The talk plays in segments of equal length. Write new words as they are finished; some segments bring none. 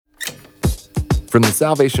From the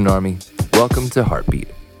Salvation Army, welcome to Heartbeat.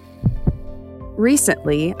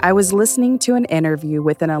 Recently, I was listening to an interview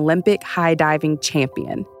with an Olympic high diving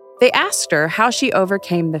champion. They asked her how she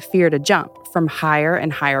overcame the fear to jump from higher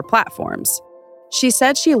and higher platforms. She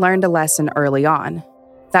said she learned a lesson early on,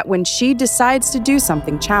 that when she decides to do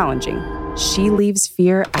something challenging, she leaves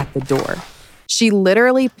fear at the door. She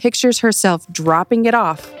literally pictures herself dropping it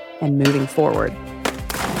off and moving forward.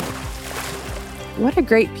 What a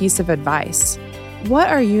great piece of advice. What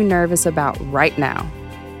are you nervous about right now?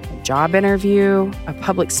 A job interview, a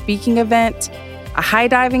public speaking event, a high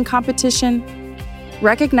diving competition?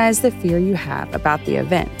 Recognize the fear you have about the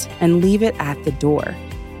event and leave it at the door.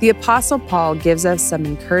 The Apostle Paul gives us some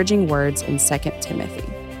encouraging words in 2 Timothy.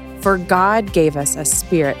 For God gave us a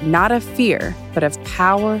spirit not of fear, but of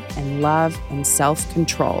power and love and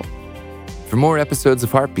self-control. For more episodes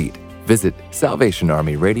of Heartbeat, visit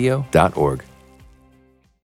salvationarmyradio.org.